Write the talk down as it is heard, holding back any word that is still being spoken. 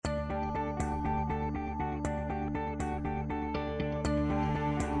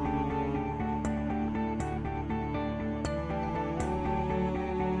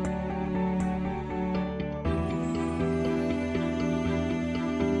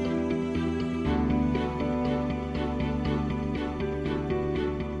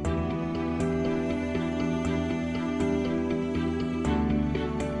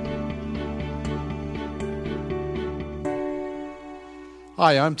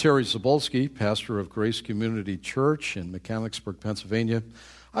Hi, I'm Terry Zabolski, pastor of Grace Community Church in Mechanicsburg, Pennsylvania.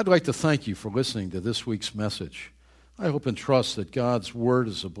 I'd like to thank you for listening to this week's message. I hope and trust that God's Word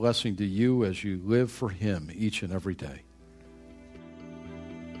is a blessing to you as you live for Him each and every day.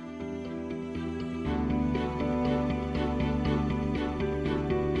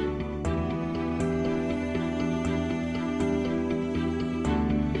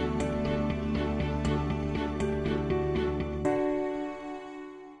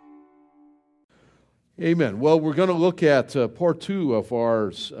 Amen. Well, we're going to look at part two of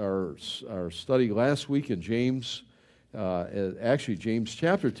our study last week in James, James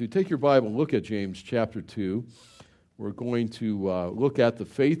chapter 2. Take your Bible and look at James chapter 2. We're going to look at the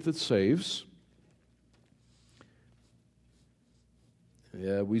faith that saves.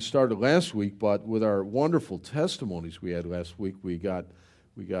 Yeah, we started last week, but with our wonderful testimonies we had last week, we got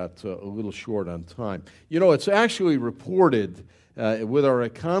a little short on time. You know, it's actually reported with our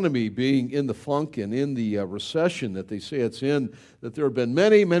economy being in the funk and in the recession that they say it's in, that there have been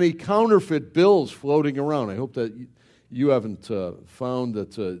many, many counterfeit bills floating around. I hope that you haven't found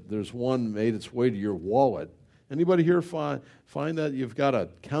that there's one made its way to your wallet. Anybody here find that you've got a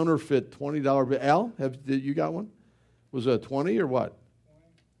counterfeit $20 bill? Al, did you got one? Was it a 20 or what?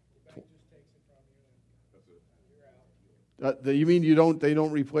 You mean they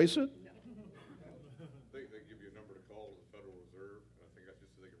don't replace it? They give you a number to call to the Federal Reserve, and I think that's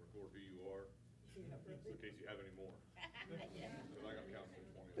just so they can record who you are, in case you have any more. So I got counted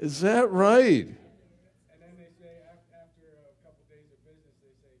 20. Is that right? And then they say, after a couple days of business,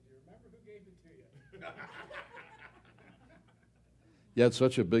 they say, do you remember who gave it to you? You had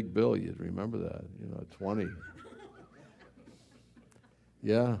such a big bill, you'd remember that, 20.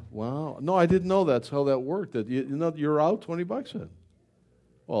 Yeah, wow. No, I didn't know that's how that worked. That you're out $20 in.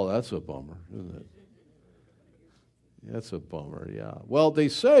 Well, that's a bummer, isn't it? That's a bummer, yeah. Well, they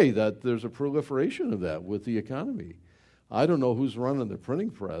say that there's a proliferation of that with the economy. I don't know who's running the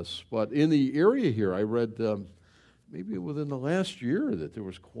printing press, but in the area here, I read maybe within the last year that there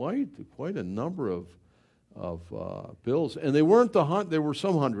was quite a number of bills, and they weren't there were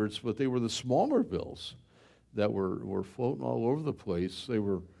some hundreds, but they were the smaller bills that were floating all over the place. They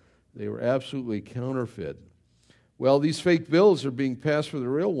were absolutely counterfeit. Well, these fake bills are being passed for the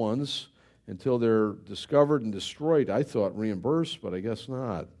real ones until they're discovered and destroyed. I thought reimbursed, but I guess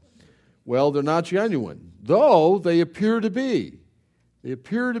not. Well, they're not genuine, though they appear to be. They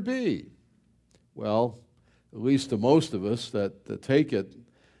appear to be. Well, at least to most of us that take it.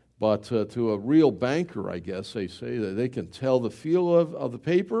 But to a real banker, I guess, they say that they can tell the feel of the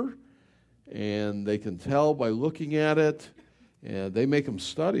paper, and they can tell by looking at it, and they make them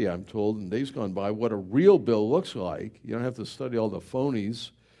study, I'm told, in days gone by, what a real bill looks like. You don't have to study all the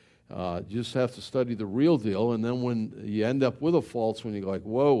phonies. You just have to study the real deal, and then when you end up with a false one, you go like,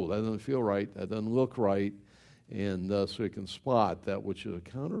 whoa, that doesn't feel right, that doesn't look right, and so you can spot that which is a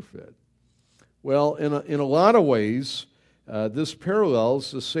counterfeit. Well, in a lot of ways, this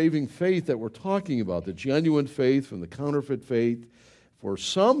parallels the saving faith that we're talking about, the genuine faith from the counterfeit faith. For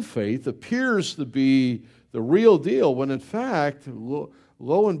some faith appears to be the real deal, when in fact, lo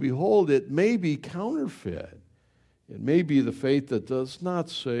and behold, it may be counterfeit. It may be the faith that does not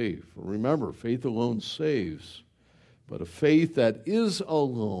save. Remember, faith alone saves, but a faith that is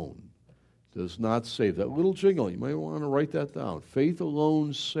alone does not save. That little jingle, you might want to write that down. Faith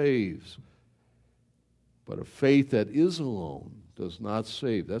alone saves, but a faith that is alone does not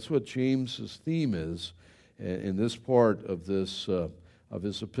save. That's what James's theme is in this part of this of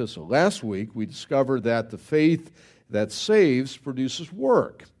his epistle. Last week, we discovered that the faith that saves produces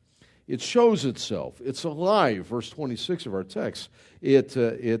work. It shows itself. It's alive. Verse 26 of our text. It's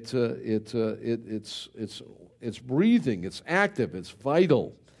breathing. It's active. It's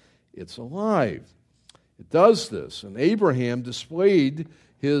vital. It's alive. It does this. And Abraham displayed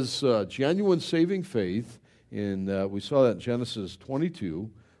his genuine saving faith in, we saw that in Genesis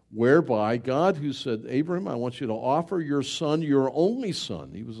 22, whereby God, who said, Abraham, I want you to offer your son, your only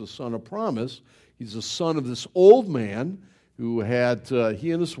son. He was a son of promise. He's the son of this old man who had,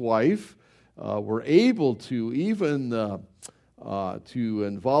 he and his wife were able to even to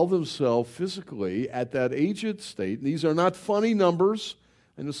involve themselves physically at that aged state. And these are not funny numbers.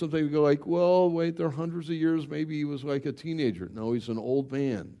 I know sometimes we go like, well, wait, they're hundreds of years. Maybe he was like a teenager. No, he's an old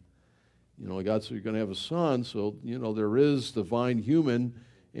man. God said you're going to have a son, so, there is divine human.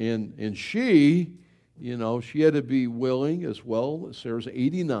 And she, she had to be willing as well. Sarah's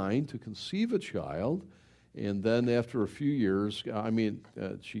 89 to conceive a child. And then after a few years,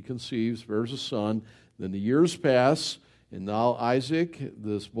 she conceives, bears a son. Then the years pass, and now Isaac,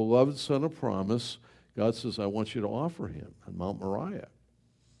 this beloved son of promise, God says, I want you to offer him on Mount Moriah.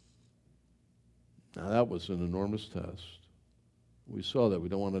 Now, that was an enormous test. We saw that. We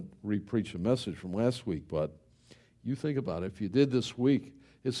don't want to re-preach a message from last week, but you think about it. If you did this week,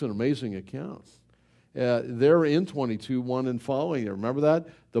 it's an amazing account. They're in 22:1 and following. Remember that?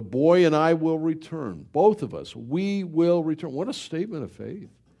 The boy and I will return. Both of us. We will return. What a statement of faith.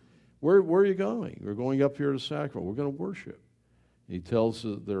 Where are you going? We're going up here to Sacramento. We're going to worship. He tells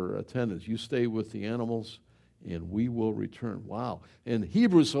their attendants, you stay with the animals, and we will return. Wow. And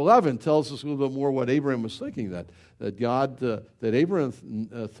Hebrews 11 tells us a little bit more what Abraham was thinking, that Abraham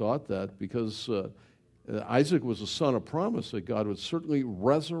thought that because Isaac was a son of promise, that God would certainly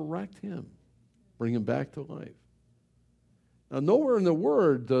resurrect him, bring him back to life. Now, nowhere in the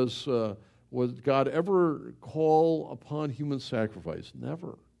Word was God ever call upon human sacrifice.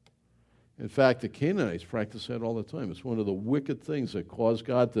 Never. In fact, the Canaanites practiced that all the time. It's one of the wicked things that caused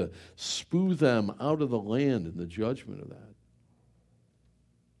God to spew them out of the land in the judgment of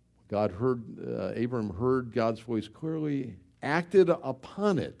that. Abraham heard God's voice clearly, acted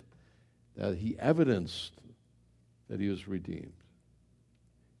upon it, that he evidenced that he was redeemed.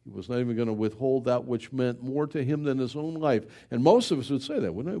 He was not even going to withhold that which meant more to him than his own life. And most of us would say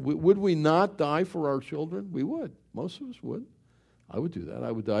that, wouldn't we? Would we not die for our children? We would. Most of us would. I would do that.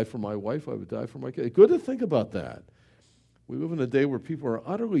 I would die for my wife. I would die for my kids. Good to think about that. We live in a day where people are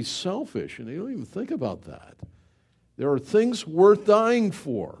utterly selfish, and they don't even think about that. There are things worth dying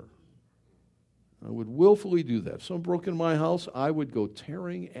for. I would willfully do that. If someone broke into my house, I would go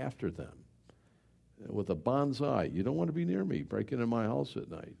tearing after them with a bonsai. You don't want to be near me breaking into my house at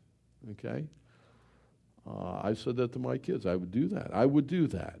night. Okay? I said that to my kids. I would do that. I would do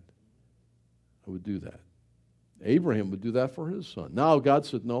that. I would do that. Abraham would do that for his son. Now God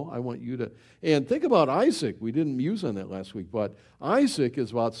said, no, I want you to. And think about Isaac. We didn't muse on that last week, but Isaac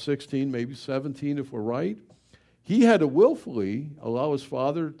is about 16, maybe 17 if we're right. He had to willfully allow his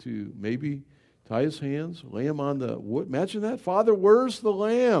father to maybe tie his hands, lay him on the wood. Imagine that. Father, where's the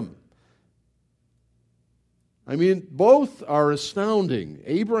lamb? I mean, both are astounding.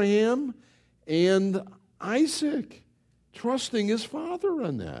 Abraham and Isaac trusting his father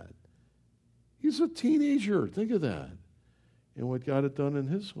on that. He's a teenager. Think of that. And what God had done in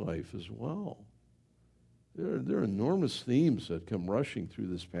his life as well. There are enormous themes that come rushing through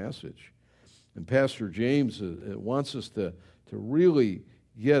this passage. And Pastor James wants us to really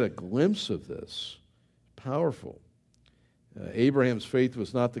get a glimpse of this. Powerful. Abraham's faith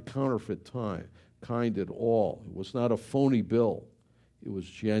was not the counterfeit kind at all. It was not a phony bill. It was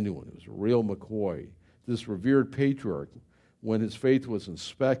genuine. It was a real McCoy. This revered patriarch, when his faith was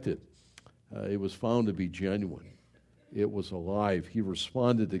inspected, it was found to be genuine. It was alive. He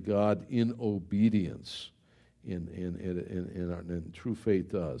responded to God in obedience, and true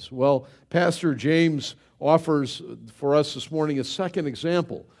faith does. Well, Pastor James offers for us this morning a second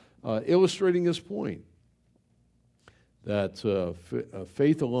example, illustrating his point, that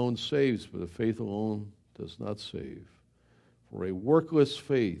faith alone saves, but a faith alone does not save. For a workless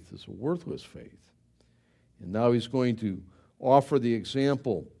faith is a worthless faith. And now he's going to offer the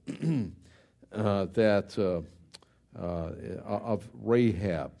example of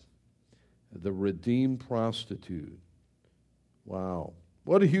Rahab, the redeemed prostitute. Wow.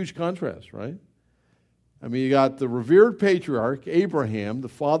 What a huge contrast, right? I mean, you got the revered patriarch, Abraham, the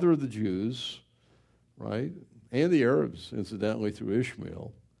father of the Jews, right? And the Arabs, incidentally, through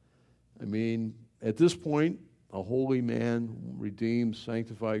Ishmael. I mean, at this point, a holy man, redeemed,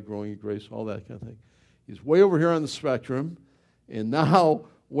 sanctified, growing in grace, all that kind of thing. He's way over here on the spectrum, and now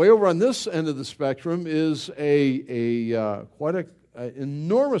way over on this end of the spectrum is quite an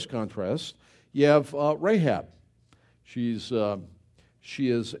enormous contrast. You have Rahab. She is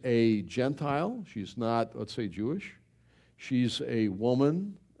a Gentile. She's not, let's say, Jewish. She's a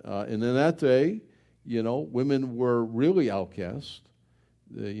woman, and in that day, women were really outcast.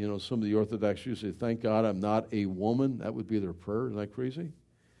 Some of the Orthodox Jews say, "Thank God I'm not a woman." That would be their prayer. Isn't that crazy?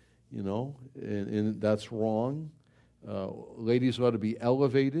 And that's wrong. Ladies ought to be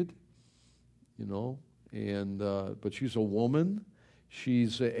elevated, but she's a woman.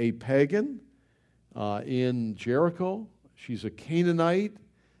 She's a pagan in Jericho. She's a Canaanite.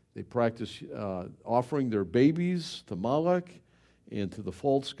 They practice offering their babies to Moloch and to the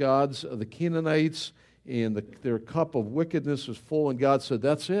false gods of the Canaanites, and their cup of wickedness is full, and God said,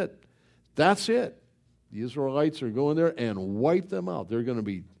 that's it. That's it. The Israelites are going there and wipe them out. They're going to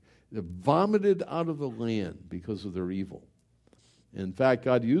be vomited out of the land because of their evil. In fact,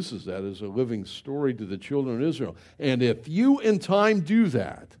 God uses that as a living story to the children of Israel. And if you in time do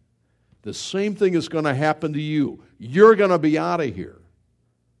that, the same thing is going to happen to you. You're going to be out of here.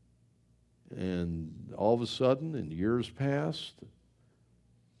 And all of a sudden, in years past,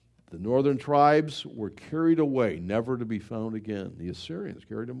 The northern tribes were carried away, never to be found again. The Assyrians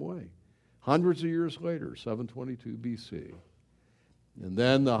carried them away. Hundreds of years later, 722 BC. And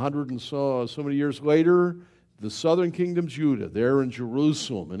then 100 and so many years later, the southern kingdom, Judah, there in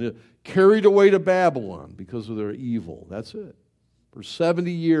Jerusalem, and it carried away to Babylon because of their evil. That's it. For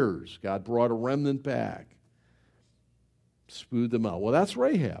 70 years, God brought a remnant back, spewed them out. Well, that's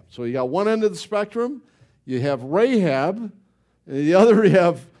Rahab. So you got one end of the spectrum, you have Rahab, and the other you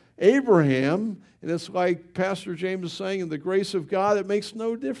have Abraham, and it's like Pastor James is saying, in the grace of God, it makes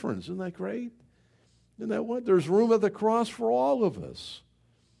no difference. Isn't that great? Isn't that what? There's room at the cross for all of us.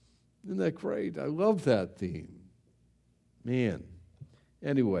 Isn't that great? I love that theme. Man.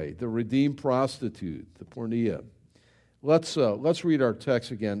 Anyway, the redeemed prostitute, the pornea. Let's read our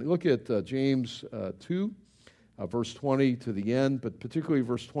text again. Look at James 2, verse 20 to the end, but particularly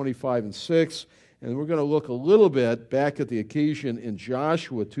verse 25 and 6. And we're going to look a little bit back at the occasion in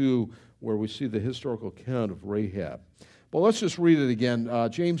Joshua 2, where we see the historical account of Rahab. But let's just read it again.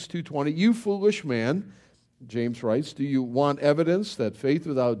 James 2:20, "You foolish man," James writes, "do you want evidence that faith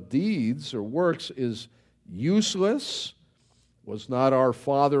without deeds or works is useless? Was not our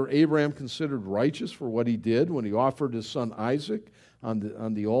father Abraham considered righteous for what he did when he offered his son Isaac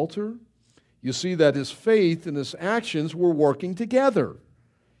on the altar? You see that his faith and his actions were working together.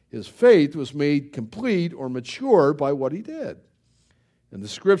 His faith was made complete or matured by what he did. And the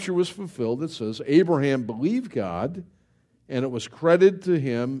scripture was fulfilled that says, Abraham believed God, and it was credited to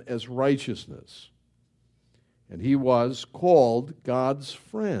him as righteousness. And he was called God's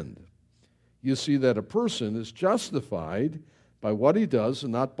friend. You see that a person is justified by what he does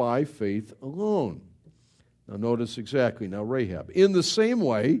and not by faith alone." Now notice exactly, now Rahab. "In the same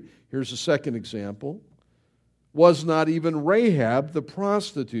way," here's a second example, "was not even Rahab the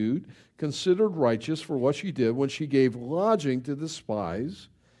prostitute considered righteous for what she did when she gave lodging to the spies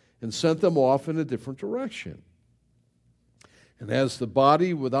and sent them off in a different direction? And as the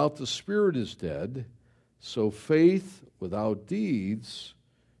body without the spirit is dead, so faith without deeds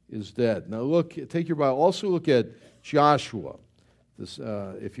is dead." Now look, take your Bible, also look at Joshua.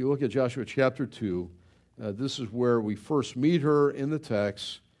 If you look at Joshua chapter 2, this is where we first meet her in the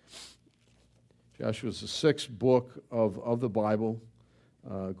text. Joshua is the sixth book of the Bible.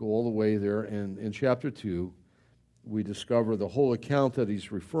 Go all the way there. And in chapter 2, we discover the whole account that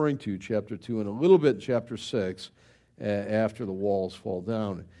he's referring to, chapter 2, and a little bit in chapter 6, after the walls fall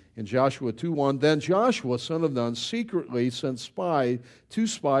down. In Joshua 2:1, "Then Joshua, son of Nun, secretly sent two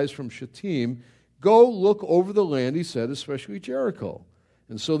spies from Shittim. 'Go look over the land,' he said, 'especially Jericho.'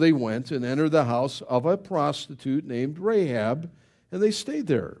 And so they went and entered the house of a prostitute named Rahab, and they stayed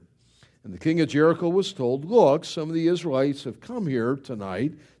there. And the king of Jericho was told, 'Look, some of the Israelites have come here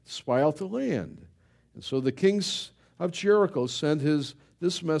tonight to spy out the land.' And so the king of Jericho sent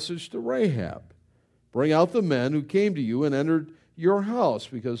this message to Rahab, 'Bring out the men who came to you and entered your house,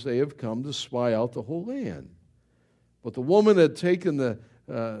 because they have come to spy out the whole land.' But the woman had taken the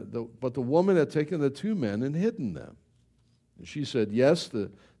two men and hidden them. And she said, 'Yes,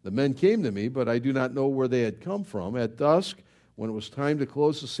 the men came to me, but I do not know where they had come from. At dusk, when it was time to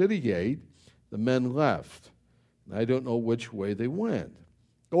close the city gate, the men left. And I don't know which way they went.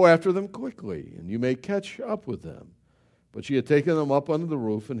 Go after them quickly, and you may catch up with them.' But she had taken them up under the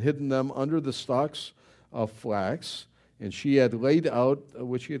roof and hidden them under the stalks of flax, and which she had laid out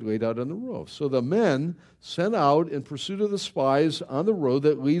on the roof. So the men sent out in pursuit of the spies on the road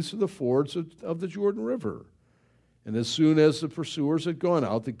that leads to the fords of the Jordan River. And as soon as the pursuers had gone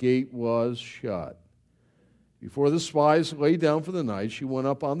out, the gate was shut. Before the spies lay down for the night, she went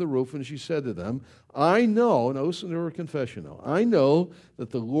up on the roof and she said to them, 'I know,'" now listen to her confession now, "'I know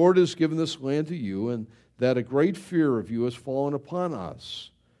that the Lord has given this land to you, and that a great fear of you has fallen upon us,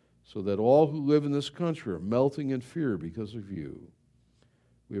 so that all who live in this country are melting in fear because of you.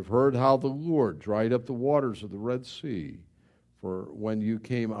 We have heard how the Lord dried up the waters of the Red Sea for when you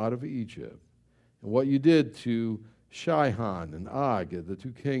came out of Egypt, and what you did to Sihon and Og, the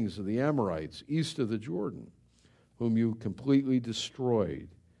two kings of the Amorites east of the Jordan, whom you completely destroyed.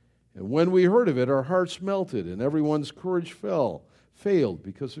 And when we heard of it, our hearts melted, and everyone's courage failed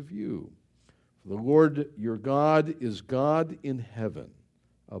because of you. For the Lord your God is God in heaven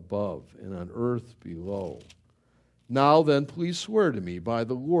above and on earth below. Now then, please swear to me by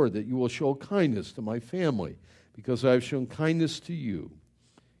the Lord that you will show kindness to my family, because I have shown kindness to you.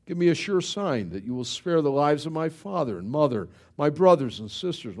 Give me a sure sign that you will spare the lives of my father and mother, my brothers and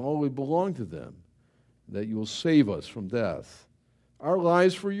sisters, and all who belong to them, and that you will save us from death. Our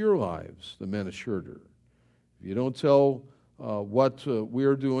lives for your lives," the men assured her. "If you don't tell what we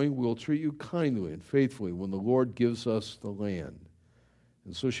are doing, we'll treat you kindly and faithfully when the Lord gives us the land."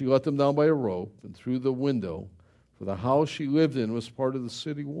 And so she let them down by a rope and through the window, for the house she lived in was part of the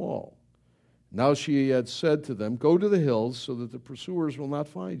city wall. Now she had said to them, "Go to the hills so that the pursuers will not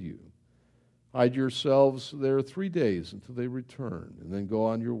find you. Hide yourselves there 3 days until they return, and then go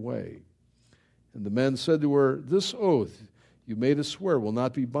on your way." And the men said to her, "This oath you made us swear will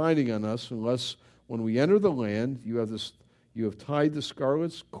not be binding on us unless when we enter the land you have tied the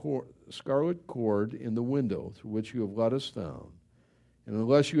scarlet cord in the window through which you have let us down. And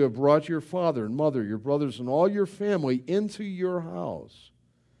unless you have brought your father and mother, your brothers, and all your family into your house.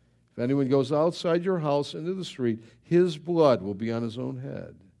 If anyone goes outside your house into the street, his blood will be on his own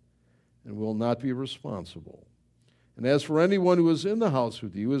head and will not be responsible. And as for anyone who is in the house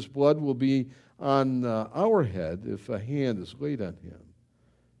with you, his blood will be on our head if a hand is laid on him.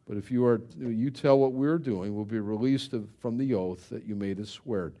 But if you tell what we're doing, we'll be released from the oath that you made us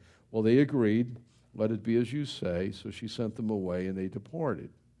swear." Well, they agreed. "Let it be as you say." So she sent them away, and they departed.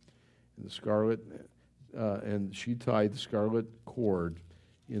 And she tied the scarlet cord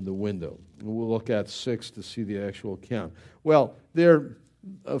in the window. And we'll look at 6 to see the actual account. Well, there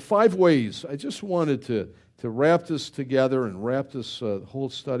are 5 ways. I just wanted to wrap this together and wrap this whole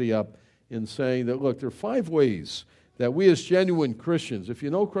study up in saying that, look, there are 5 ways that we as genuine Christians, if you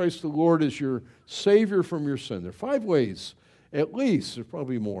know Christ the Lord as your Savior from your sin, there are 5 ways, at least, there's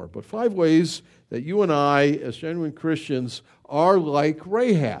probably more, but 5 ways that you and I as genuine Christians are like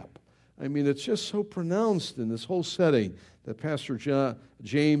Rahab. I mean, it's just so pronounced in this whole setting that Pastor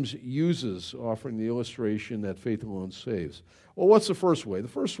James uses, offering the illustration that faith alone saves. Well, what's the first way? The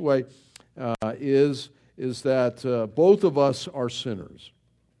first way is that both of us are sinners.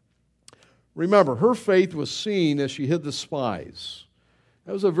 Remember, her faith was seen as she hid the spies.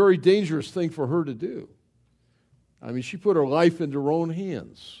 That was a very dangerous thing for her to do. I mean, she put her life into her own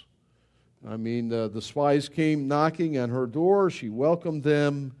hands. I mean, the spies came knocking on her door. She welcomed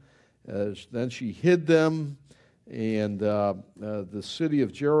them. Then she hid them. And the city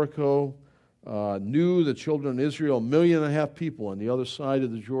of Jericho knew the children of Israel, 1.5 million people on the other side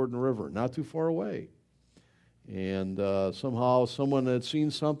of the Jordan River, not too far away. And somehow someone had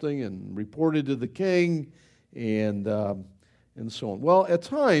seen something and reported to the king, and so on. Well, at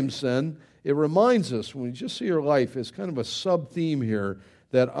times then, it reminds us, when we just see our life as kind of a sub-theme here,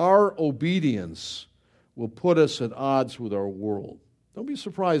 that our obedience will put us at odds with our world. Don't be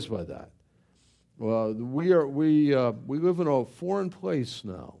surprised by that. Well, we live in a foreign place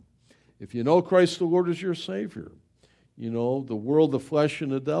now. If you know Christ the Lord as your Savior, you know, the world, the flesh,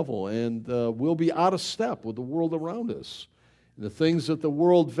 and the devil, and we'll be out of step with the world around us. And the things that the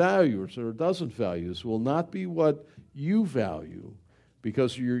world values or doesn't value will not be what you value,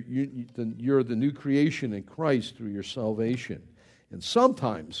 because you're the new creation in Christ through your salvation. And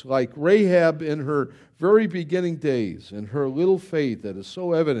sometimes, like Rahab in her very beginning days, and her little faith that is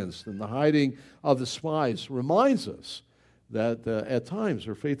so evidenced in the hiding of the spies, reminds us that at times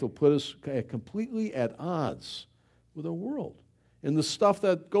her faith will put us completely at odds with our world and the stuff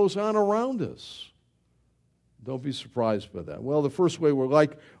that goes on around us. Don't be surprised by that. Well, the first way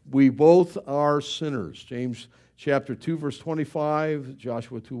we both are sinners. James chapter 2, verse 25,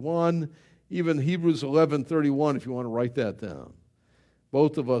 Joshua 2:1, even Hebrews 11:31, if you want to write that down.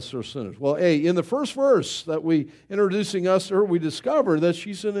 Both of us are sinners. Well, in the first verse that introducing us to her, we discover that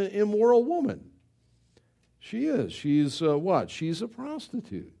she's an immoral woman. She is. She's what? She's a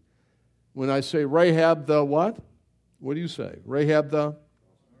prostitute. When I say Rahab the what? What do you say? Rahab the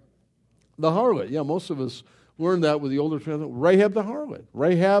harlot. Yeah, most of us learned that with the older translation. Rahab the harlot.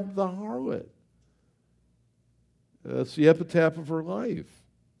 Rahab the harlot. That's the epitaph of her life.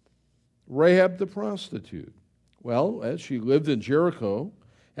 Rahab the prostitute. Well, as she lived in Jericho,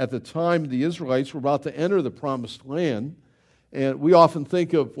 at the time the Israelites were about to enter the promised land, and we often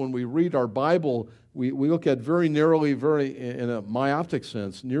think of, when we read our Bible, we look at very narrowly, very in a myopic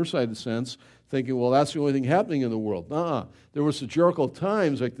sense, nearsighted sense, thinking, well, that's the only thing happening in the world. There was the Jericho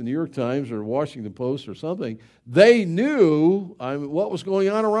Times, like the New York Times or Washington Post or something. They knew what was going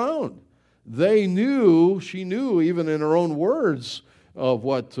on around. She knew, even in her own words, of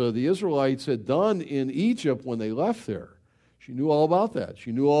what the Israelites had done in Egypt when they left there. She knew all about that.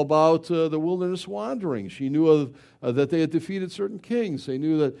 She knew all about the wilderness wandering. She knew that they had defeated certain kings.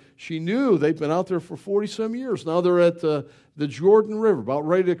 She knew they'd been out there for 40-some years. Now they're at the Jordan River, about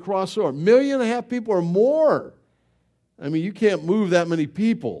ready to cross over. 1.5 million people or more. I mean, you can't move that many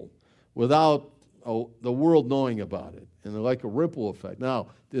people without the world knowing about it. And they're like a ripple effect. Now,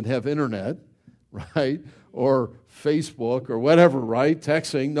 didn't have internet, right? Or Facebook or whatever, right?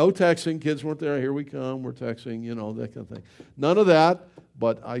 Texting. No texting. Kids weren't there. Here we come. We're texting, that kind of thing. None of that,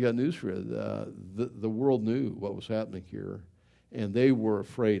 but I got news for you. The world knew what was happening here. and they were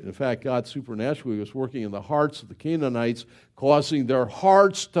afraid. In fact, God supernaturally was working in the hearts of the Canaanites, causing their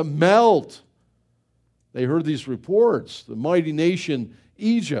hearts to melt. They heard these reports, the mighty nation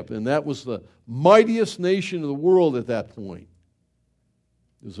Egypt, and that was the mightiest nation in the world at that point.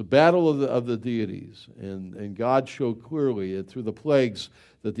 It was a battle of the deities, and God showed clearly through the plagues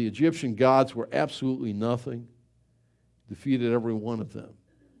that the Egyptian gods were absolutely nothing, defeated every one of them,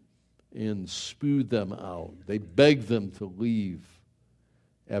 and spewed them out. They begged them to leave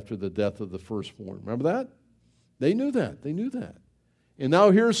after the death of the firstborn. Remember that? They knew that. They knew that. And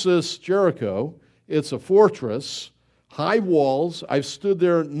now here's this Jericho. It's a fortress, high walls. I've stood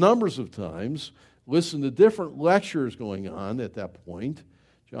there numbers of times, listened to different lectures going on at that point.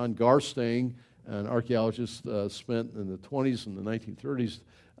 John Garstang, an archaeologist, spent in the 20s and the 1930s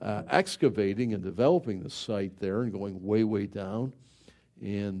excavating and developing the site there and going way, way down.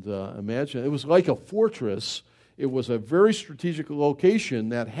 And imagine, it was like a fortress. It was a very strategic location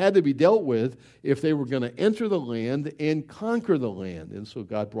that had to be dealt with if they were going to enter the land and conquer the land. And so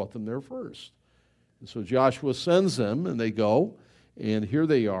God brought them there first. And so Joshua sends them, and they go, and here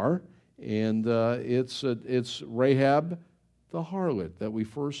they are. And it's Rahab the harlot that we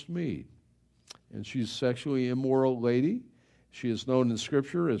first meet. And she's a sexually immoral lady. She is known in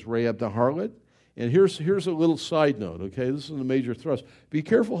Scripture as Rahab the harlot. And here's a little side note, okay? This is a major thrust. Be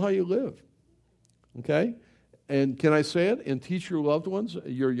careful how you live, okay? And can I say it? And teach your loved ones,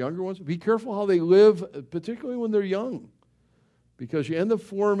 your younger ones, be careful how they live, particularly when they're young, because you end up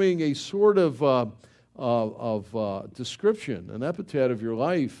forming a sort of description, an epithet of your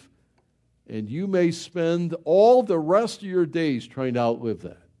life, and you may spend all the rest of your days trying to outlive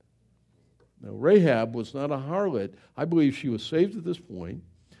that. Now, Rahab was not a harlot. I believe she was saved at this point,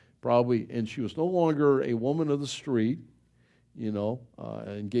 probably, and she was no longer a woman of the street,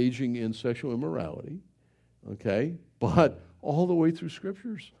 engaging in sexual immorality, okay? But all the way through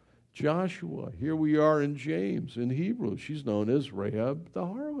Scriptures, Joshua, here we are in James, in Hebrew, she's known as Rahab the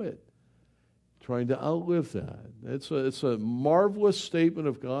harlot, trying to outlive that. It's a marvelous statement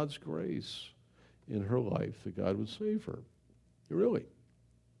of God's grace in her life that God would save her. Really.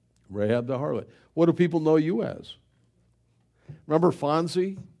 Rahab the harlot. What do people know you as? Remember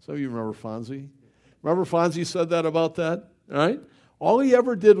Fonzie? Some of you remember Fonzie. Remember Fonzie said that about that? All right? All he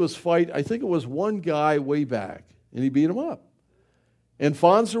ever did was fight, I think it was one guy way back, and he beat him up. And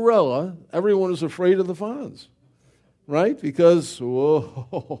Fonzarella, everyone was afraid of the Fonz. Right? Because,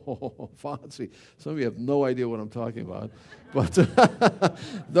 whoa, Fonzie. Some of you have no idea what I'm talking about. But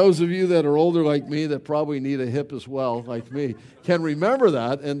those of you that are older like me that probably need a hip as well, like me, can remember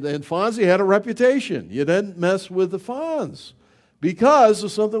that. And Fonzie had a reputation. You didn't mess with the Fonz because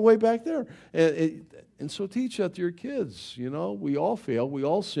of something way back there. And so teach that to your kids. We all fail. We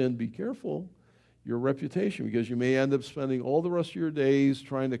all sin. Be careful your reputation, because you may end up spending all the rest of your days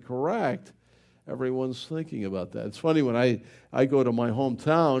trying to correct everyone's thinking about that. It's funny, when I go to my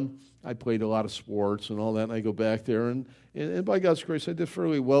hometown, I played a lot of sports and all that, and I go back there, and by God's grace, I did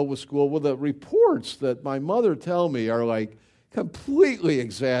fairly well with school. Well, the reports that my mother tell me are like completely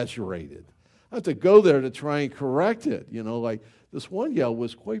exaggerated. I have to go there to try and correct it. Like this one gal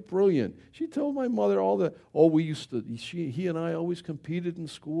was quite brilliant. She told my mother he and I always competed in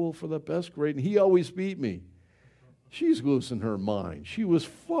school for the best grade, and he always beat me. She's losing her mind. She was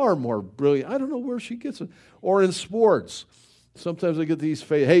far more brilliant. I don't know where she gets it. Or in sports, sometimes I get these,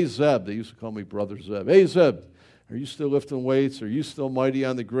 hey, Zeb. They used to call me Brother Zeb. Hey, Zeb, are you still lifting weights? Are you still mighty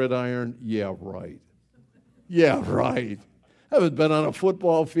on the gridiron? Yeah, right. Yeah, right. I haven't been on a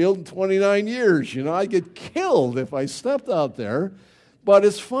football field in 29 years. I'd get killed if I stepped out there. But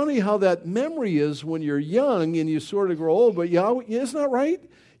it's funny how that memory is when you're young and you sort of grow old. But isn't that right?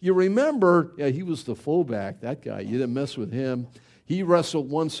 You remember, he was the fullback, that guy. You didn't mess with him. He wrestled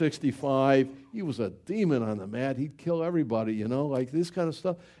 165. He was a demon on the mat. He'd kill everybody, like this kind of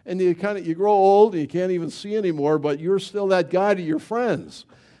stuff. And you grow old and you can't even see anymore, but you're still that guy to your friends.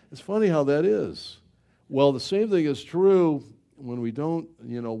 It's funny how that is. Well, the same thing is true when we don't,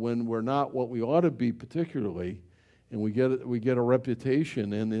 when we're not what we ought to be particularly, and we get a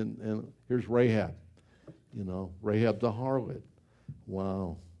reputation. And here's Rahab, Rahab the harlot.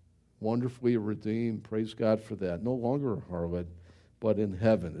 Wow. Wonderfully redeemed. Praise God for that. No longer a harlot, but in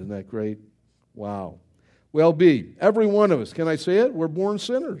heaven. Isn't that great? Wow. Well, every one of us, can I say it? We're born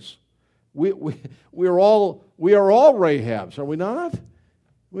sinners. We are all Rahabs, are we not?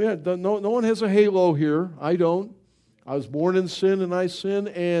 No one has a halo here. I don't. I was born in sin, and I sin,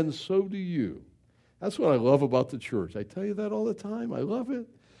 and so do you. That's what I love about the church. I tell you that all the time. I love it.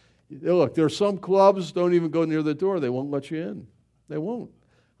 Look, there are some clubs, don't even go near the door. They won't let you in. They won't.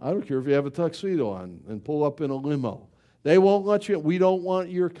 I don't care if you have a tuxedo on and pull up in a limo. They won't let you. We don't want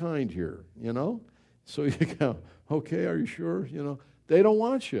your kind here, you know. So you go, okay, are you sure? You know, they don't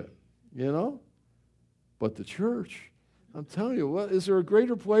want you, you know. But the church, I'm telling you, what is there a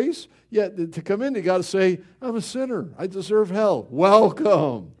greater place? Yeah, to come in, you got to say, I'm a sinner. I deserve hell.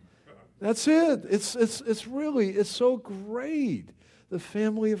 Welcome. That's it. It's really so great. The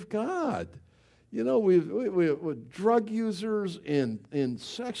family of God. You know, we're drug users and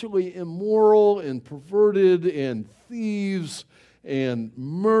sexually immoral and perverted and thieves and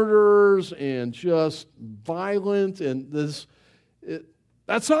murderers and just violent and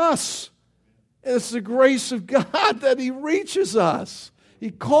that's us. And it's the grace of God that He reaches us.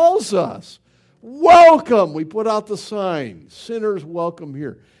 He calls us. Welcome. We put out the sign. Sinners welcome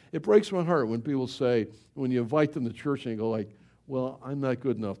here. It breaks my heart when people say, when you invite them to church and you go like, well, I'm not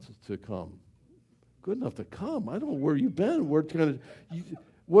good enough to come. Good enough to come? I don't know where you've been. What do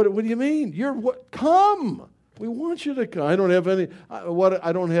you mean? Come. We want you to come. I don't have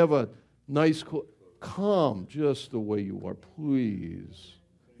I don't have a nice come just the way you are, please.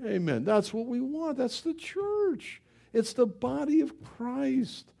 Amen. That's what we want. That's the church. It's the body of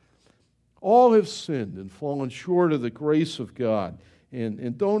Christ. All have sinned and fallen short of the grace of God.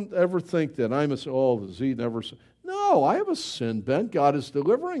 And don't ever think that has he never sinned? No, I have a sin bent. God is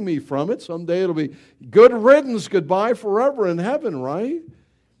delivering me from it. Someday it'll be good riddance, goodbye forever in heaven, right?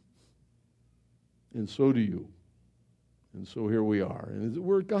 And so do you. And so here we are. And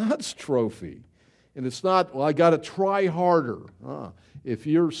we're God's trophy. And it's not, well, I got to try harder. If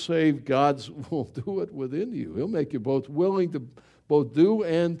you're saved, God will do it within you. He'll make you both willing to both do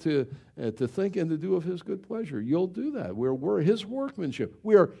and to think and to do of His good pleasure. You'll do that. We're His workmanship.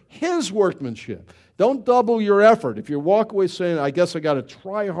 We are His workmanship. Don't double your effort. If you walk away saying, I guess I got to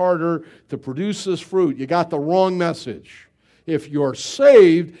try harder to produce this fruit, you got the wrong message. If you're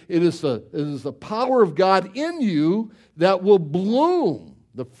saved, it is the power of God in you that will bloom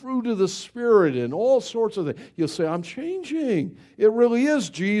the fruit of the Spirit and all sorts of things. You'll say, I'm changing. It really is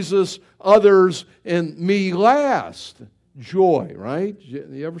Jesus, others, and me last. Joy, right?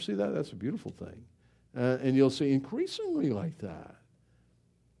 You ever see that? That's a beautiful thing. And you'll see increasingly like that.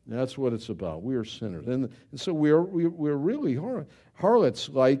 That's what it's about. We are sinners. And so we're really harlots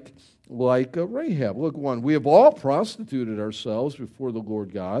like Rahab. Look, we have all prostituted ourselves before the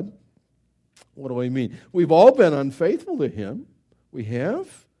Lord God. What do I mean? We've all been unfaithful to Him. We have.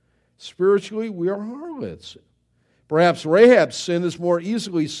 Spiritually, we are harlots. Perhaps Rahab's sin is more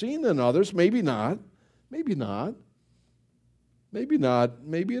easily seen than others. Maybe not. Maybe not. Maybe not.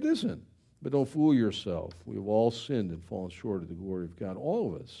 Maybe it isn't. But don't fool yourself. We've all sinned and fallen short of the glory of God.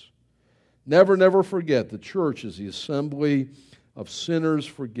 All of us. Never forget the church is the assembly of sinners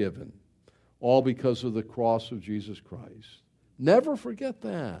forgiven. All because of the cross of Jesus Christ. Never forget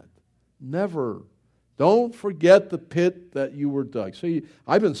that. Never. Don't forget the pit that you were dug. See,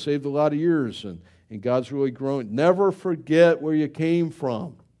 I've been saved a lot of years, and God's really grown. Never forget where you came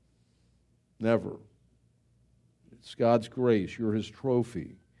from. Never. It's God's grace. You're His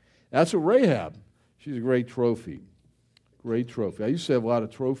trophy. That's what Rahab. She's a great trophy. Great trophy. I used to have a lot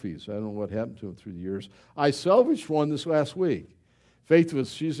of trophies. I don't know what happened to them through the years. I salvaged one this last week. Faith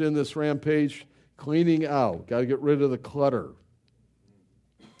she's in this rampage, cleaning out. Got to get rid of the clutter.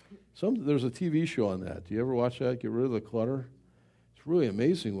 There's a TV show on that. Do you ever watch that? Get rid of the clutter? It's really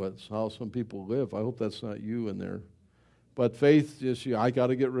amazing how some people live. I hope that's not you in there. But Faith, I got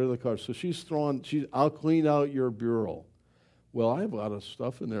to get rid of the clutter. So I'll clean out your bureau. Well, I have a lot of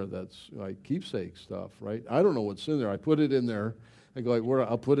stuff in there that's like keepsake stuff, right? I don't know what's in there. I put it in there. I go,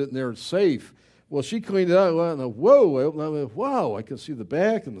 I'll put it in there. It's safe. Well, she cleaned it out. Wow, I can see the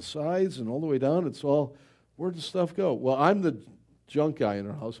back and the sides and all the way down. It's all, where'd the stuff go? Well, I'm the junk guy in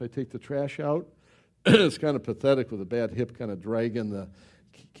our house. I take the trash out. It's kind of pathetic with a bad hip kind of dragging the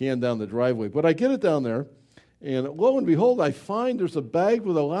can down the driveway. But I get it down there, and lo and behold, I find there's a bag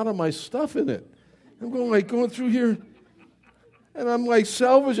with a lot of my stuff in it. I'm going through here, and I'm like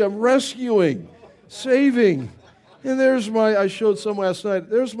salvage, I'm rescuing, saving. And I showed some last night,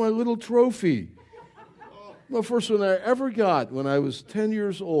 there's my little trophy. The first one I ever got when I was 10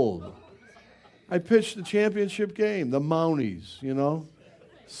 years old. I pitched the championship game, the Mounties,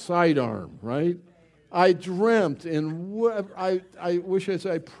 sidearm, right? I dreamt, and I wish I'd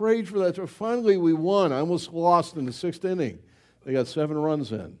say I prayed for that. Finally, we won. I almost lost in the 6th inning. They got 7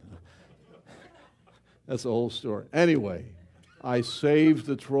 runs in. That's the whole story. Anyway, I saved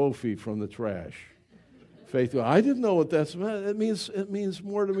the trophy from the trash. Faith, I didn't know what that's meant. It means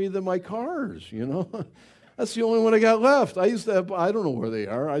more to me than my cars, That's the only one I got left. I used to have, I don't know where they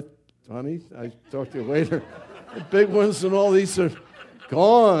are. Honey, I talk to you later. The big ones and all these are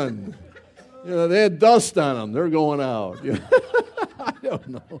gone. They had dust on them. They're going out. I don't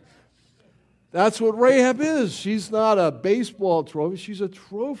know. That's what Rahab is. She's not a baseball trophy. She's a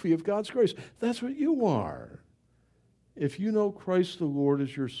trophy of God's grace. That's what you are. If you know Christ the Lord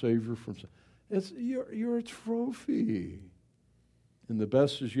as your Savior from sin, you're a trophy. And the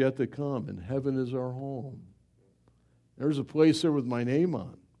best is yet to come, and heaven is our home. There's a place there with my name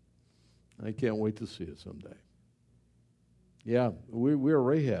on. I can't wait to see it someday. Yeah, we're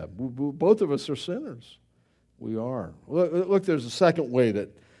Rahab. Both of us are sinners. We are. Look, there's a second way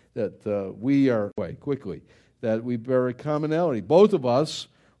that we are, quickly, that we bear a commonality. Both of us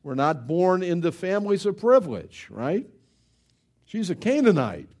were not born into families of privilege, right? She's a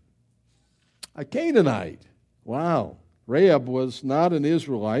Canaanite. A Canaanite. Wow. Rahab was not an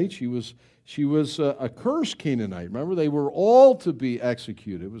Israelite. She was a cursed Canaanite. Remember, they were all to be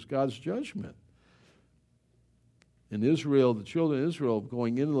executed. It was God's judgment. In Israel, the children of Israel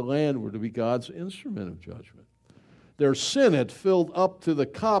going into the land were to be God's instrument of judgment. Their sin had filled up to the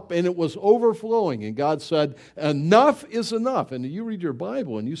cup, and it was overflowing. And God said, enough is enough. And you read your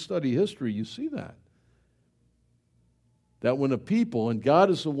Bible and you study history, you see that. That when a people, and God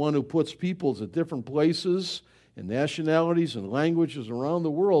is the one who puts peoples at different places and nationalities and languages around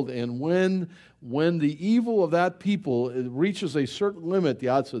the world, and when the evil of that people reaches a certain limit,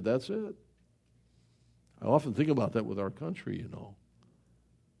 God said, that's it. I often think about that with our country, And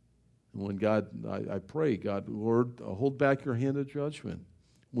when God, I pray, God, Lord, hold back your hand of judgment.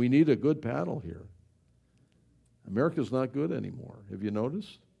 We need a good paddle here. America's not good anymore. Have you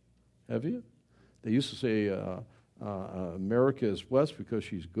noticed? Have you? They used to say America is blessed because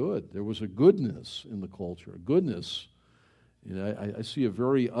she's good. There was a goodness in the culture, a goodness. I see a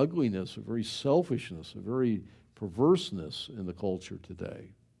very ugliness, a very selfishness, a very perverseness in the culture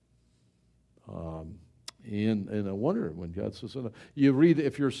today. And I wonder when God says, you read,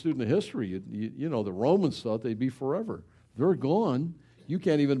 if you're a student of history, you know the Romans thought they'd be forever. They're gone. You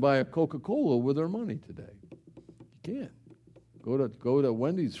can't even buy a Coca-Cola with their money today. You can't. Go to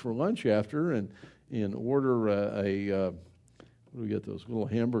Wendy's for lunch after and order what do we get, those little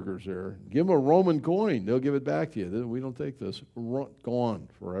hamburgers there. Give them a Roman coin. They'll give it back to you. We don't take this. Gone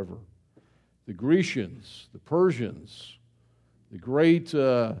forever. The Grecians, the Persians, the great...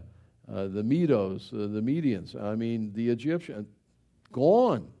 the Medos, the Medians, the Egyptians,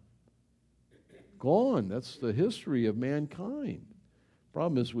 gone. Gone. That's the history of mankind.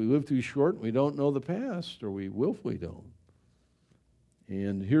 Problem is we live too short and we don't know the past, or we willfully don't.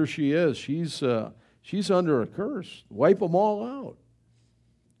 And here she is. She's under a curse. Wipe them all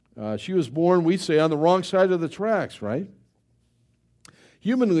out. She was born, we'd say, on the wrong side of the tracks, right?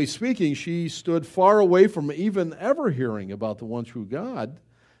 Humanly speaking, she stood far away from even ever hearing about the one true God.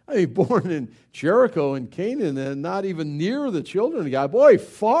 Born in Jericho and Canaan and not even near the children of God. Boy,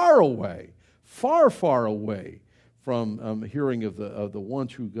 far away, far, far away from hearing of the one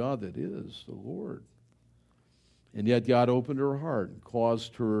true God that is the Lord. And yet God opened her heart and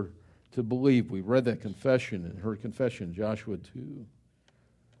caused her to believe. We read that confession in her confession, Joshua 2.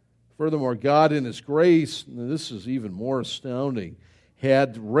 Furthermore, God in His grace, and this is even more astounding,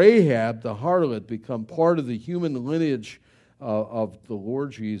 had Rahab the harlot become part of the human lineage of the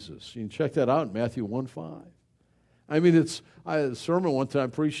Lord Jesus. You can check that out in Matthew 1:5. I had a sermon one time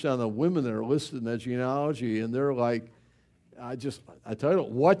preached on the women that are listed in that genealogy, and they're like, I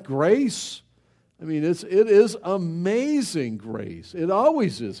titled, What Grace? It is amazing grace. It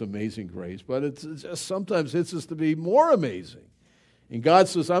always is amazing grace, but it's just sometimes it's just to be more amazing. And God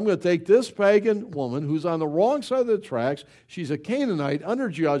says, I'm going to take this pagan woman who's on the wrong side of the tracks. She's a Canaanite under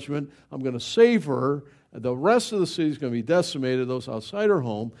judgment. I'm going to save her. The rest of the city is going to be decimated, those outside her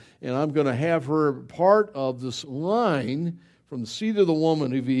home, and I'm going to have her part of this line from the seed of the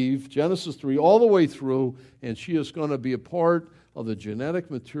woman of Eve, Genesis 3, all the way through, and she is going to be a part of the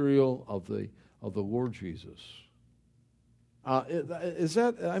genetic material of the Lord Jesus. Do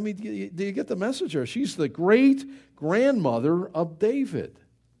you get the message here? She's the great-grandmother of David.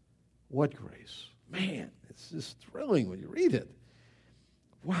 What grace. Man, it's just thrilling when you read it.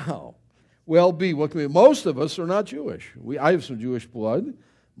 Wow. Well, what can we? Most of us are not Jewish. I have some Jewish blood.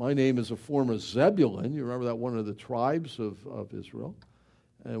 My name is a form of Zebulun. You remember that, one of the tribes of Israel.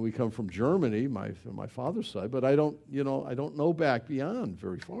 And we come from Germany, from my father's side. But I don't know back beyond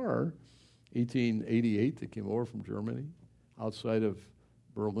very far. 1888, they came over from Germany, outside of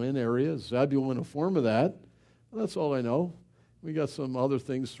Berlin area. Zebulun, a form of that. Well, that's all I know. We got some other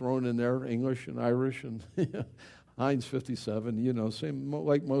things thrown in there, English and Irish and Heinz 57, same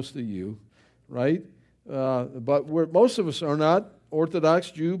like most of you. Right? But most of us are not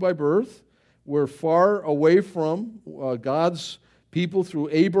Orthodox Jew by birth. We're far away from God's people through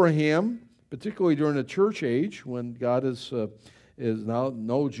Abraham, particularly during the church age when God is now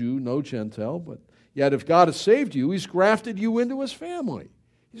no Jew, no Gentile, but yet if God has saved you, He's grafted you into His family.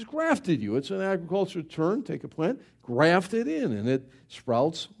 He's grafted you. It's an agricultural term. Take a plant, graft it in, and it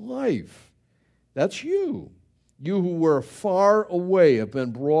sprouts life. That's you. You who were far away have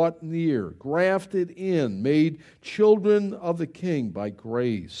been brought near, grafted in, made children of the King by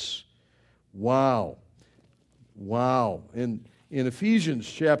grace. Wow. Wow. In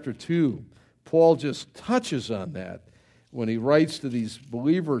Ephesians chapter 2, Paul just touches on that when he writes to these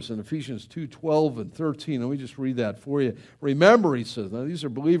believers in Ephesians 2:12 and 13. Let me just read that for you. Remember, he says, now these are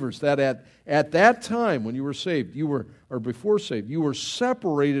believers that at that time when you were saved, before saved, you were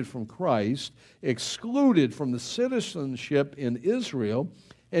separated from Christ, excluded from the citizenship in Israel,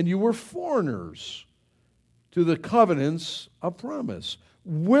 and you were foreigners to the covenants of promise,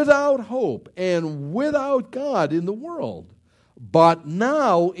 without hope and without God in the world. But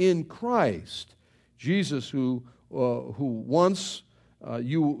now in Christ, Jesus, who once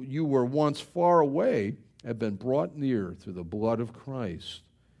you were once far away, have been brought near through the blood of Christ.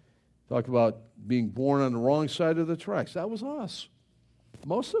 Talk about being born on the wrong side of the tracks. That was us.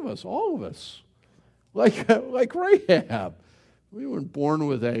 Most of us, all of us. Like Rahab. We weren't born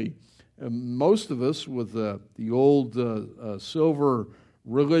with most of us with the old silver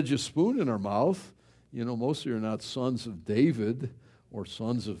religious spoon in our mouth. You know, most of you are not sons of David or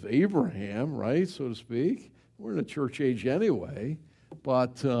sons of Abraham, right, so to speak. We're in a church age anyway,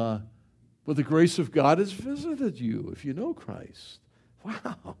 but the grace of God has visited you if you know Christ.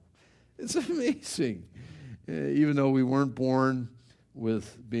 Wow, it's amazing. Even though we weren't born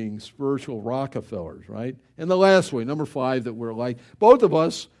with being spiritual Rockefellers, right? And the last way, number 5, that we're like, both of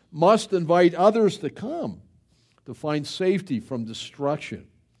us must invite others to come to find safety from destruction.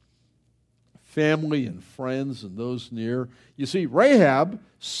 Family and friends and those near. You see, Rahab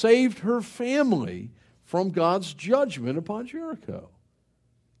saved her family from God's judgment upon Jericho.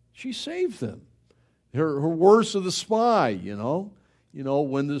 She saved them. Her words of the spy, you know,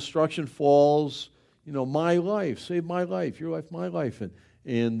 when the destruction falls, my life, save my life, your life, my life.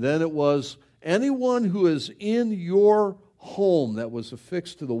 And then it was, anyone who is in your home that was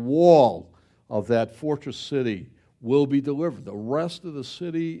affixed to the wall of that fortress city will be delivered. The rest of the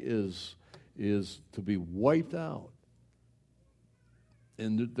city is to be wiped out.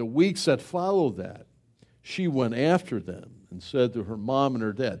 And the weeks that followed that, she went after them and said to her mom and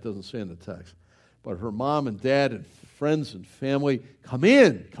her dad, it doesn't say in the text, but her mom and dad and friends and family, come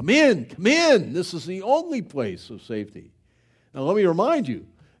in, come in, come in. This is the only place of safety. Now let me remind you,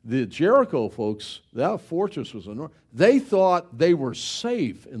 the Jericho folks, that fortress was enormous. They thought they were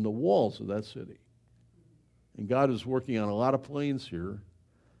safe in the walls of that city. And God is working on a lot of planes here.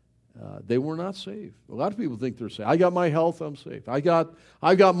 They were not safe. A lot of people think they're safe. I got my health, I'm safe. I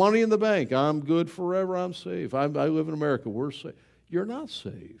got money in the bank, I'm good forever, I'm safe. I live in America, we're safe. You're not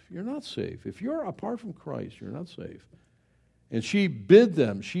safe. You're not safe. If you're apart from Christ, you're not safe. And she bid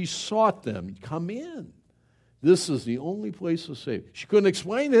them, she sought them, come in. This is the only place to save. She couldn't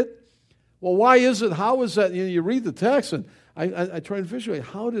explain it. Well, why is it? How is that? You read the text, and I try and visualize,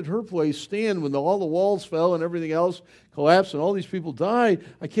 how did her place stand when all the walls fell and everything else collapsed and all these people died?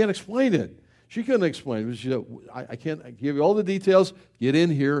 I can't explain it. She couldn't explain it. She said, I can't give you all the details. Get in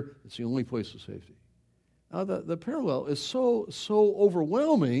here. It's the only place of safety. Now, the parallel is so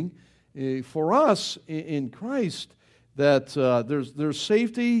overwhelming for us in Christ that there's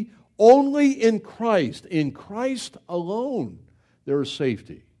safety only in Christ. In Christ alone, there is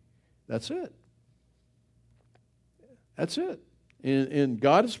safety. That's it. That's it. And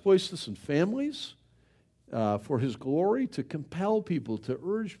God has placed us in families for His glory, to compel people, to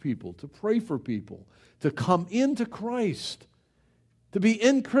urge people, to pray for people, to come into Christ, to be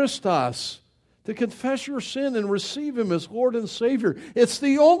in Christos, to confess your sin and receive Him as Lord and Savior. It's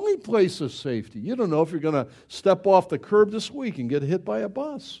the only place of safety. You don't know if you're going to step off the curb this week and get hit by a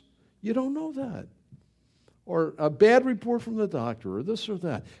bus. You don't know that. Or a bad report from the doctor, or this or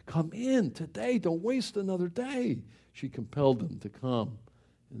that. Come in today. Don't waste another day. She compelled them to come,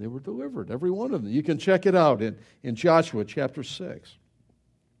 and they were delivered, every one of them. You can check it out in Joshua chapter 6,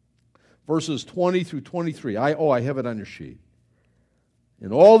 verses 20 through 23. I have it on your sheet.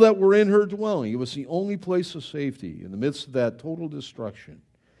 And all that were in her dwelling, it was the only place of safety in the midst of that total destruction.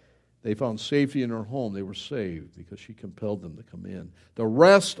 They found safety in her home. They were saved because she compelled them to come in. The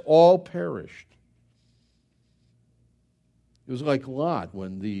rest all perished. It was like Lot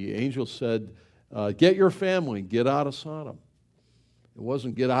when the angel said, get your family, get out of Sodom. It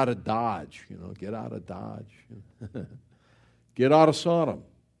wasn't get out of Dodge, get out of Dodge. Get out of Sodom.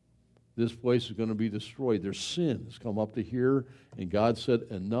 this place is going to be destroyed. Their sin has come up to here, and God said,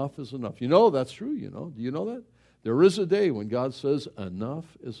 enough is enough. You know that's true, you know. Do you know that? There is a day when God says,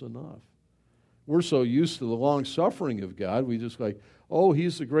 enough is enough. We're so used to the long suffering of God, we just like, oh,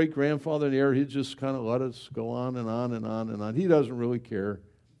 he's the great grandfather in the air. He just kind of let us go on and on and on and on. He doesn't really care.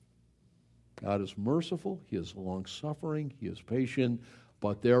 God is merciful. He is long suffering. He is patient.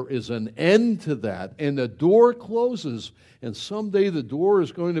 But there is an end to that, and the door closes, and someday the door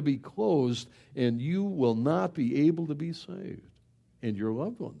is going to be closed, and you will not be able to be saved. And your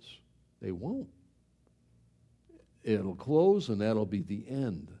loved ones, they won't. It'll close, and that'll be the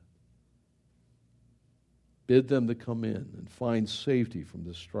end. Bid them to come in and find safety from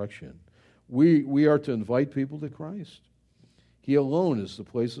destruction. We are to invite people to Christ. He alone is the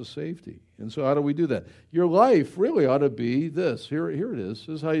place of safety. And so how do we do that? Your life really ought to be this. Here it is. This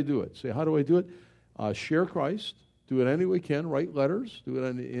is how you do it. Say, how do I do it? Share Christ. Do it any way you can. Write letters. Do it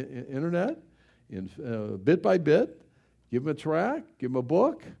on the internet, bit by bit. Give them a tract. Give them a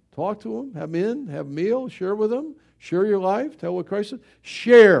book. Talk to them. Have them in. Have a meal. Share with them. Share your life. Tell what Christ said.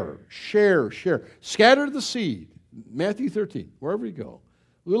 Share. Scatter the seed. Matthew 13. Wherever you go.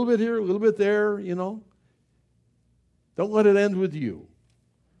 A little bit here, a little bit there, you know. Don't let it end with you.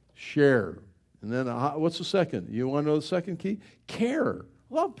 Share. And then what's the second? You want to know the second key? Care.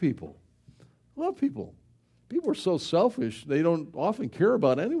 Love people. Love people. People are so selfish, they don't often care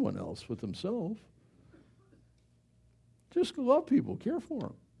about anyone else but themselves. Just love people. Care for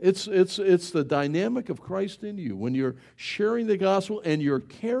them. It's the dynamic of Christ in you when you're sharing the gospel and your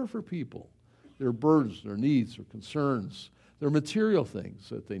care for people, their burdens, their needs, their concerns, their material things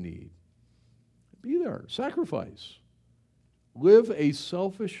that they need. Be there. Sacrifice. Live a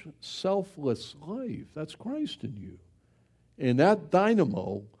selfish, selfless life. That's Christ in you. And that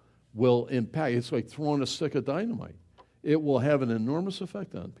dynamo will impact. It's like throwing a stick of dynamite. It will have an enormous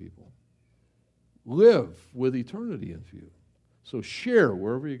effect on people. Live with eternity in view. So share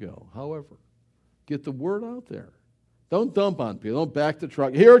wherever you go. However, get the word out there. Don't dump on people. Don't back the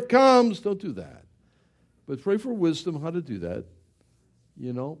truck. Here it comes. Don't do that. But pray for wisdom how to do that.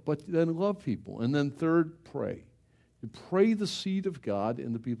 You know, but then love people. And then third, pray. You pray the seed of God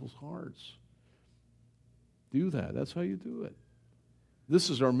into people's hearts. Do that. That's how you do it. This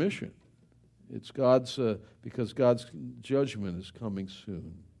is our mission. It's God's, because God's judgment is coming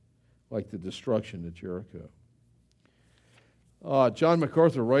soon, like the destruction of Jericho. John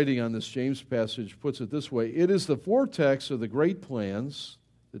MacArthur, writing on this James passage, puts it this way: it is the vortex of the great plans,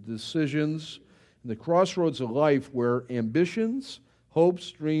 the decisions, and the crossroads of life where ambitions,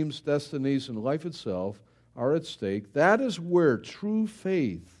 hopes, dreams, destinies, and life itself are at stake. That is where true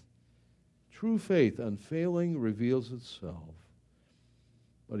faith, unfailing, reveals itself.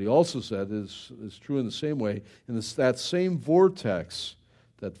 But he also said is true in the same way, in that same vortex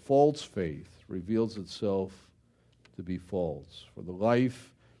that false faith reveals itself to be false. For the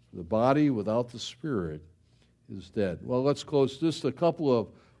life, the body without the spirit is dead. Well, let's close just a couple of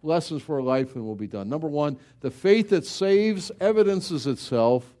lessons for our life and we'll be done. Number one, the faith that saves evidences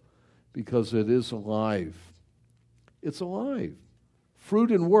itself because it is alive. It's alive.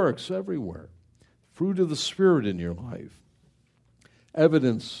 Fruit and works everywhere. Fruit of the Spirit in your life.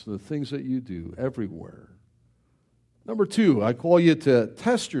 Evidence, the things that you do everywhere. Number two, I call you to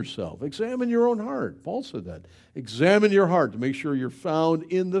test yourself. Examine your own heart. Paul said that. Examine your heart to make sure you're found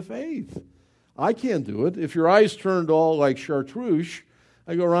in the faith. I can't do it. If your eyes turned all like chartreuse,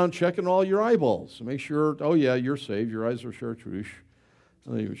 I go around checking all your eyeballs to make sure, oh yeah, you're saved. Your eyes are chartreuse.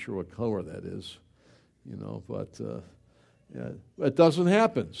 I'm not even sure what color that is, you know, but yeah, it doesn't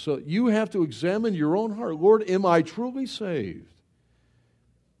happen. So you have to examine your own heart. Lord, am I truly saved?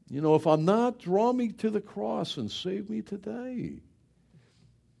 You know, if I'm not, draw me to the cross and save me today.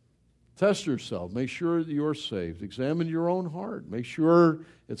 Test yourself. Make sure that you're saved. Examine your own heart. Make sure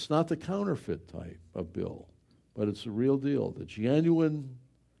it's not the counterfeit type of bill, but it's the real deal, the genuine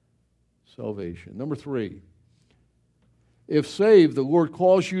salvation. Number three, if saved, the Lord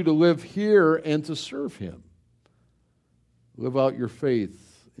calls you to live here and to serve Him. Live out your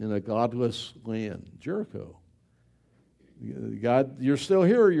faith in a godless land, Jericho. God, you're still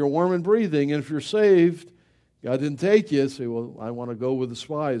here, you're warm and breathing, and if you're saved, God didn't take you. Say, well, I want to go with the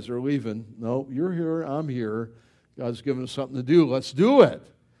spies, they're leaving. No, you're here, I'm here. God's given us something to do. Let's do it.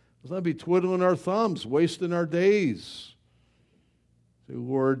 Let's not be twiddling our thumbs, wasting our days. Say,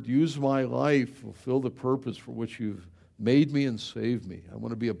 Lord, use my life, fulfill the purpose for which you've made me and saved me. I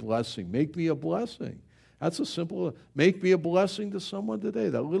want to be a blessing. Make me a blessing. That's a simple, make me a blessing to someone today,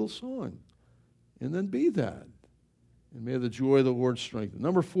 that little song. And then be that. And may the joy of the Lord strengthen.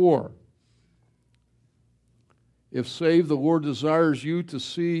 Number four, if saved, the Lord desires you to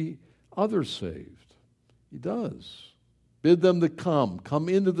see others saved. He does. Bid them to come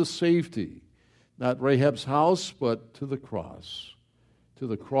into the safety, not Rahab's house, but to the cross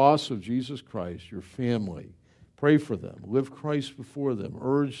of Jesus Christ, your family. Pray for them. Live Christ before them.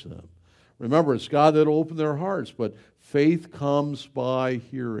 Urge them. Remember, it's God that will open their hearts, but faith comes by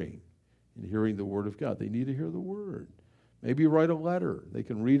hearing, and hearing the Word of God. They need to hear the Word. Maybe write a letter. They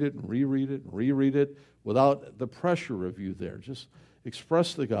can read it and reread it and reread it without the pressure of you there. Just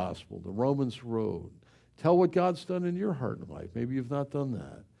express the gospel, the Romans road. Tell what God's done in your heart and life. Maybe you've not done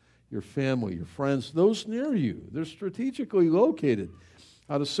that. Your family, your friends, those near you. They're strategically located.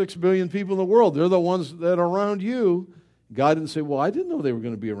 Out of 6 billion people in the world, they're the ones that are around you. God didn't say, well, I didn't know they were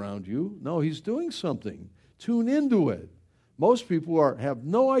going to be around you. No, He's doing something. Tune into it. Most people have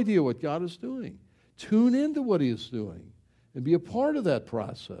no idea what God is doing. Tune into what He is doing and be a part of that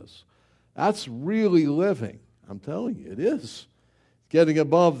process. That's really living. I'm telling you, it is. Getting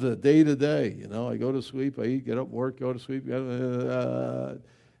above the day-to-day. You know, I go to sleep, I eat, get up, work, go to sleep.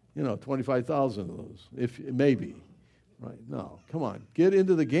 25,000 of those, maybe. Right? No, come on. Get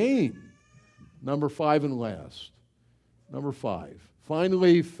into the game. Number 5 and last. Number 5.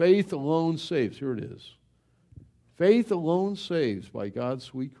 Finally, faith alone saves. Here it is. Faith alone saves by God's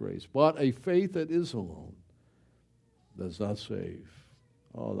sweet grace, but a faith that is alone does not save.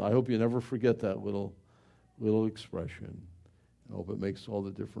 Oh, I hope you never forget that little expression. I hope it makes all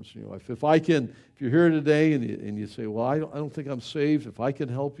the difference in your life. If you're here today and you say, well, I don't think I'm saved, if I can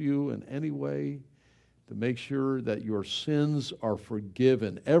help you in any way to make sure that your sins are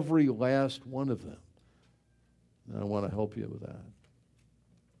forgiven, every last one of them, then I want to help you with that.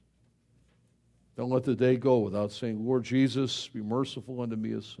 Don't let the day go without saying, Lord Jesus, be merciful unto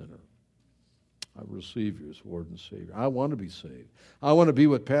me, a sinner. I receive you as Lord and Savior. I want to be saved. I want to be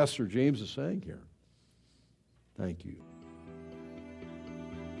what Pastor James is saying here. Thank you.